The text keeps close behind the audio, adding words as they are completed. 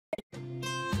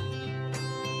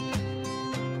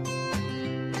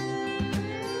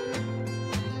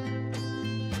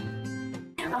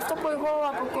Αυτό που εγώ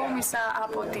αποκόμισα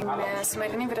από την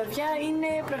σημερινή βραδιά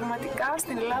είναι πραγματικά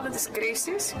στην Ελλάδα της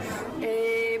κρίσης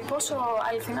πόσο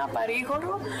αληθινά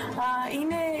παρήγορο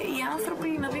είναι οι άνθρωποι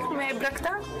να δείχνουμε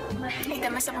έμπρακτα, είτε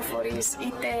μέσα από φορείς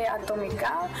είτε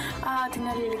ατομικά, την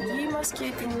αλληλεγγύη μας και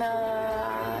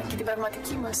την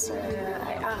πραγματική μας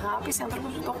αγάπη σε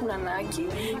ανθρώπους που το έχουν ανάγκη,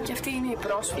 και αυτοί είναι οι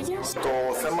πρόσφυγες. Το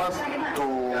θέμα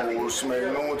της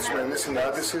σημερινής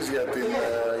συνάντησης για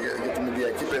τη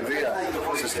μηντιακή παιδεία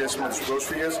σε σχέση με τους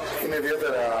πρόσφυγες είναι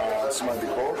ιδιαίτερα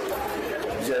σημαντικό,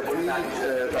 γιατί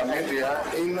τα μίντια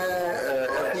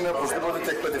έχουν οπωσδήποτε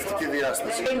και εκπαιδευτική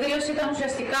διάσταση. Η εκδήλωση ήταν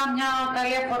ουσιαστικά μια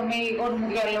καλή αφορμή γόνιμου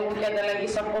διαλόγου και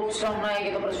ανταλλαγής απόψεων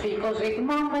για το προσφυγικό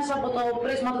ζήτημα μέσα από το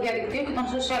πρίσμα του διαδικτύου και των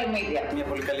social media. Μια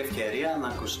πολύ καλή ευκαιρία να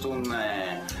ακουστούν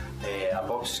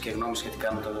απόψεις και γνώμες σχετικά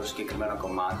με το συγκεκριμένο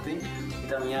κομμάτι.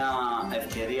 Ήταν μια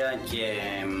ευκαιρία και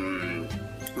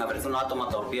να βρεθούν άτομα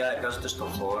τα οποία εργάζονται στον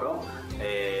χώρο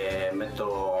με το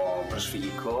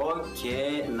προσφυγικό και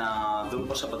να δουν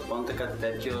πώς αποτυπώνεται κάτι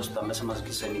τέτοιο στα μέσα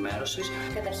μαζικής ενημέρωσης.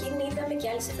 Καταρχήν είδαμε και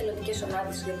άλλες εθελοντικές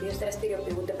ομάδες οι οποίες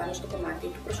δραστηριοποιούνται πάνω στο κομμάτι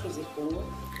του προσφυγικού.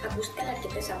 Ακούστηκαν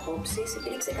αρκετές απόψεις,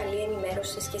 υπήρξε καλή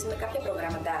ενημέρωση σε σχέση με κάποια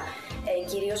προγράμματα,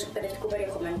 κυρίως εκπαιδευτικού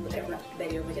περιεχομένου που τρέχουν αυτή την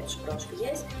περίοδο για τους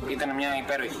πρόσφυγες. Ήταν μια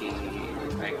υπέροχη,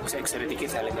 εξαιρετική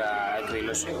θα έλεγα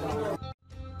εκδήλωση.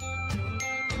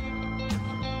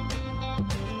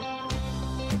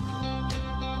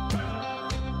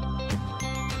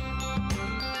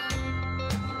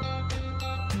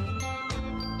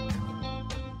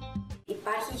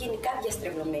 Υπάρχει γενικά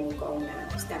διαστρεβλωμένη εικόνα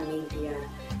στα μίντια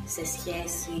σε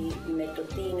σχέση με το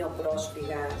τι είναι ο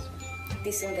πρόσφυγας,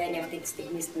 τι συμβαίνει αυτή τη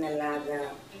στιγμή στην Ελλάδα.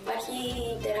 Υπάρχει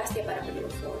τεράστια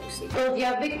παραπληροφόρηση. Το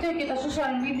διαδίκτυο και τα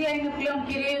social media είναι πλέον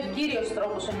κύριος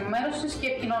τρόπος ενημέρωσης και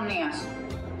επικοινωνίας.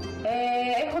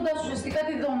 Έχοντας ουσιαστικά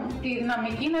τη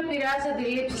δυναμική να επηρεάζει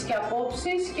αντιλήψεις και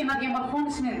απόψεις και να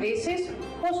διαμορφώνει συνειδήσεις,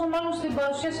 πόσο μάλλον στην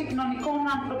παρουσίαση κοινωνικών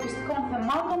ανθρωπιστικών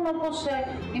θεμάτων όπως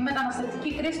η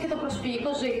μεταναστευτική κρίση και το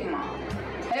προσφυγικό ζήτημα,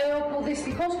 όπου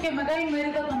δυστυχώς και μεγάλη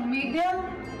μερίδα των media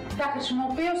τα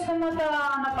χρησιμοποιεί ως θέματα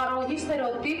αναπαραγωγής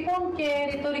στερεοτύπων και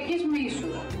ρητορικής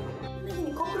μίσους. Ένα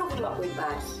γενικό πρόβλημα που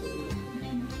υπάρχει,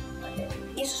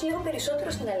 ίσως λίγο περισσότερο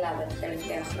στην Ελλάδα τα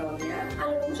τελευταία χρόνια,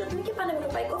 αλλά νομίζω ότι είναι και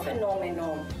πανευρωπαϊκό φαινόμενο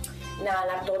να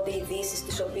αναρτώνται ειδήσεις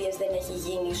τις οποίες δεν έχει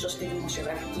γίνει σωστή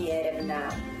δημοσιογραφική έρευνα,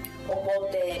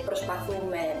 οπότε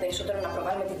προσπαθούμε περισσότερο να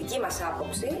προβάλλουμε τη δική μας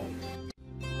άποψη.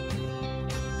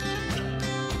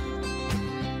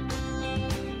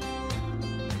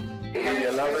 Η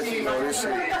Ελλάδα έχει γνωρίσει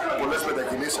πολλές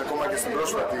μετακινήσεις ακόμα και στην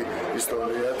πρόσφατη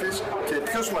ιστορία της και οι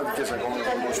πιο σημαντικές ακόμα για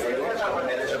τον πρόσφυγο.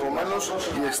 Επομένως,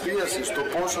 η εστίαση στο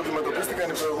πώς αντιμετωπίστηκαν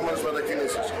οι προηγούμενες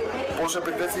μετακινήσεις, πώς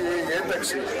επιτέθηκε η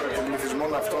ένταξη των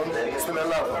πληθυσμών αυτών στην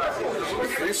Ελλάδα, η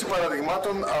χρήση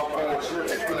παραδειγμάτων από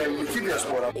την ελληνική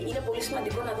διασπορά. Είναι πολύ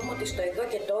σημαντικό να δούμε ότι στο εδώ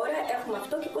και τώρα έχουμε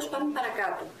αυτό και πώς πάμε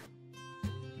παρακάτω.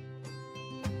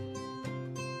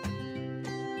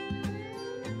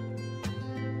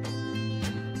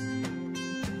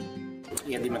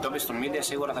 Η αντιμετώπιση των media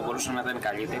σίγουρα θα μπορούσε να ήταν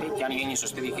καλύτερη και αν γίνει η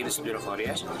σωστή διαχείριση της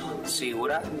πληροφορίας,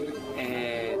 σίγουρα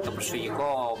το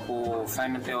προσφυγικό που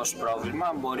φαίνεται ως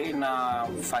πρόβλημα μπορεί να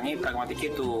φανεί η πραγματική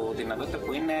του δυνατότητα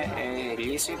που είναι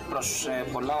λύση προς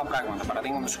πολλά πράγματα.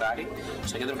 Παραδείγματος χάρη,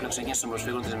 στο κέντρο φιλοξενίας των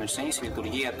προσφύγων της Μυρσίνης, η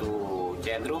λειτουργία του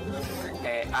κέντρου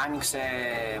άνοιξε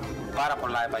πάρα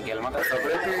πολλά επαγγέλματα. Θα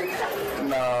πρέπει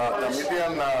τα media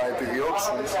να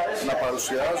επιδιώξουν να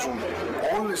παρουσιάζουν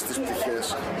όλες τις πτυχές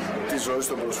της ζωής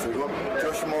των προσφύγων και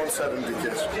όχι μόνο τις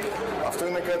αρνητικές. Αυτό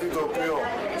είναι κάτι το οποίο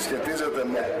σχετίζεται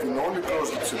με την όλη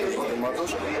πρόσληψη του ζητήματος,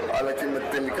 αλλά και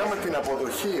τελικά με την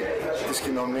αποδοχή της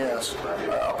κοινωνίας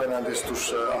απέναντι στους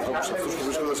ανθρώπους αυτούς που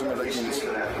βρίσκονται σε μετακίνηση.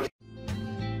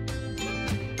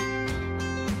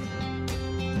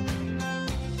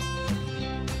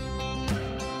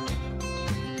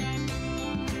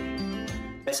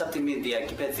 Μέσα από τη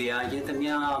μηντιακή παιδεία γίνεται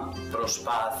μια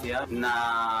προσπάθεια να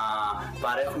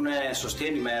παρέχουν σωστή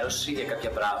ενημέρωση για κάποια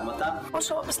πράγματα.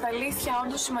 Όσο στα αλήθεια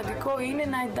όντως σημαντικό είναι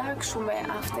να εντάξουμε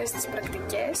αυτές τις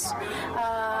πρακτικές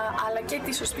αλλά και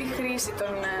τη σωστή χρήση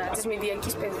της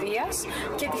μηντιακής παιδείας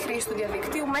και τη χρήση του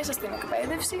διαδικτύου μέσα στην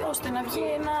εκπαίδευση, ώστε να βγει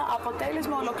ένα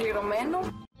αποτέλεσμα ολοκληρωμένο.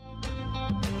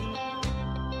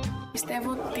 Πιστεύω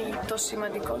ότι το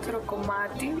σημαντικότερο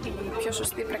κομμάτι, η πιο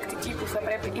σωστή πρακτική που θα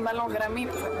πρέπει, ή μάλλον γραμμή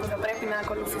που θα πρέπει να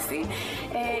ακολουθηθεί,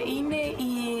 είναι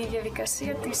η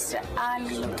διαδικασία της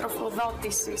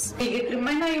αλληλοτροφοδότησης.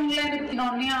 Συγκεκριμένα η online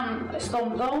επικοινωνία στον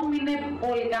ΔΟΜ είναι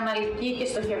πολυκαναλική και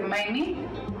στοχευμένη,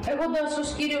 έχοντας ως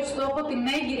κύριο στόχο την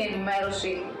έγκυρη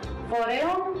ενημέρωση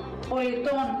φορέων,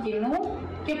 πολιτών κοινού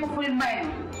και υποφολημένων.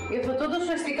 υιοθετώντας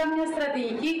ουσιαστικά μια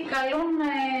στρατηγική καλών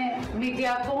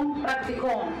μηδιακών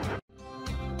πρακτικών.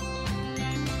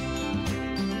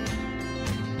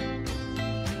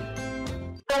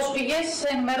 Πρόσφυγες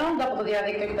ενημερώνονται από το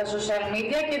διαδίκτυο και τα social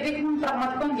media και δείχνουν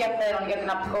πραγματικό ενδιαφέρον για την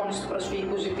απεικόνιση του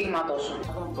προσφυγικού ζητήματος.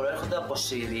 Προέρχονται από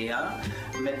Συρία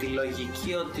με τη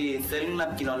λογική ότι θέλουν να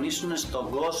επικοινωνήσουν στον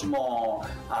κόσμο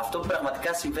αυτό που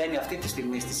πραγματικά συμβαίνει αυτή τη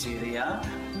στιγμή στη Συρία.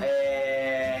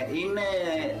 Είναι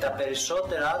τα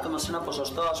περισσότερα άτομα σε ένα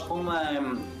ποσοστό, ας πούμε,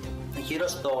 γύρω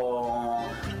στο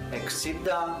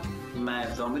 60 με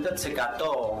 70%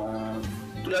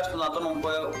 τουλάχιστον των ατόμων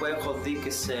που έχω δει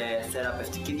και σε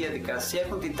θεραπευτική διαδικασία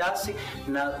έχουν την τάση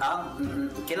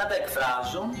και να τα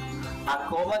εκφράζουν,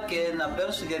 ακόμα και να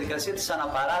μπαίνουν στη διαδικασία της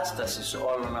αναπαράστασης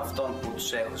όλων αυτών που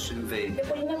τους έχουν συμβεί. Είναι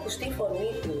πολύ να ακουστεί η φωνή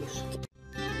τους.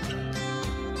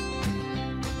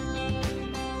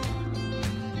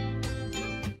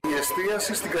 Η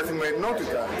εστίαση στην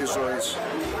καθημερινότητα της ζωής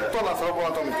των ανθρώπων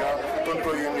ατομικά, των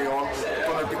οικογενειών,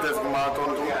 των επιτευγμάτων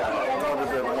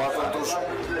τους,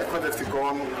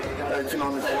 εκπαιδευτικών,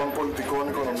 κοινωνικών, πολιτικών,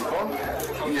 οικονομικών.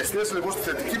 Η εστίαση λοιπόν στη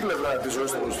θετική πλευρά της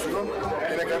ζωής των προσφύγων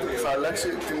είναι κάτι που θα αλλάξει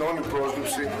την όλη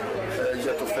πρόσληψη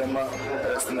για το θέμα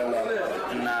στην Ελλάδα.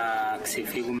 Να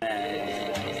ξεφύγουμε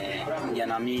για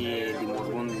να μην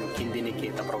δημιουργούν κίνδυνοι και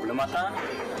τα προβλήματα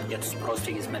για τους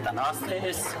πρόσφυγες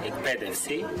μετανάστες,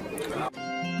 εκπαίδευση.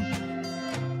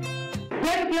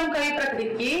 Μια επιπλέον καλή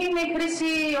πρακτική είναι η χρήση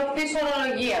ορθής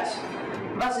ορολογίας,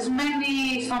 βασισμένη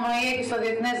στον ΟΗΕ και στο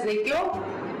Διεθνές Δίκαιο,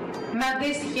 με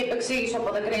αντίστοιχη επεξήγηση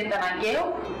όποτε κρίνεται αναγκαίο,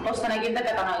 ώστε να γίνεται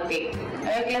κατανοητή.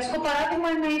 Κλασικό παράδειγμα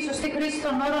είναι η σωστή χρήση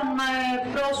των όρων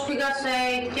πρόσφυγας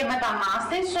και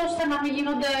μετανάστης, ώστε να μην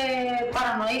γίνονται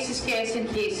παρανοήσεις και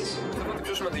συγχύσεις. Η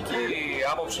πιο σημαντική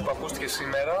άποψη που ακούστηκε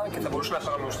σήμερα και θα μπορούσε να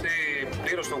εφαρμοστεί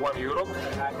πλήρως στο One Europe,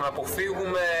 να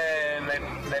αποφύγουμε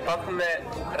να υπάρχουν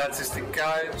ρατσιστικά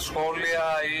σχόλια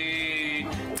ή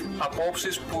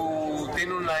απόψεις που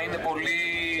τείνουν να είναι πολύ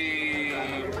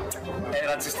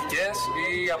ρατσιστικές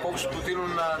ή απόψεις που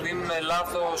τείνουν να δίνουν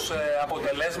λάθος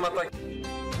αποτελέσματα.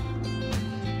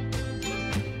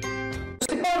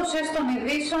 Στην παρουσίαση των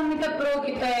ειδήσεων, είτε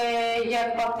πρόκειται για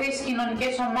ευπαθείς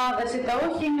κοινωνικές ομάδες είτε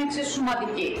όχι, είναι εξίσου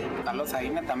σημαντική. Καλό θα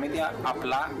είναι τα media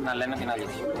απλά να λένε την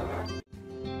αλήθεια.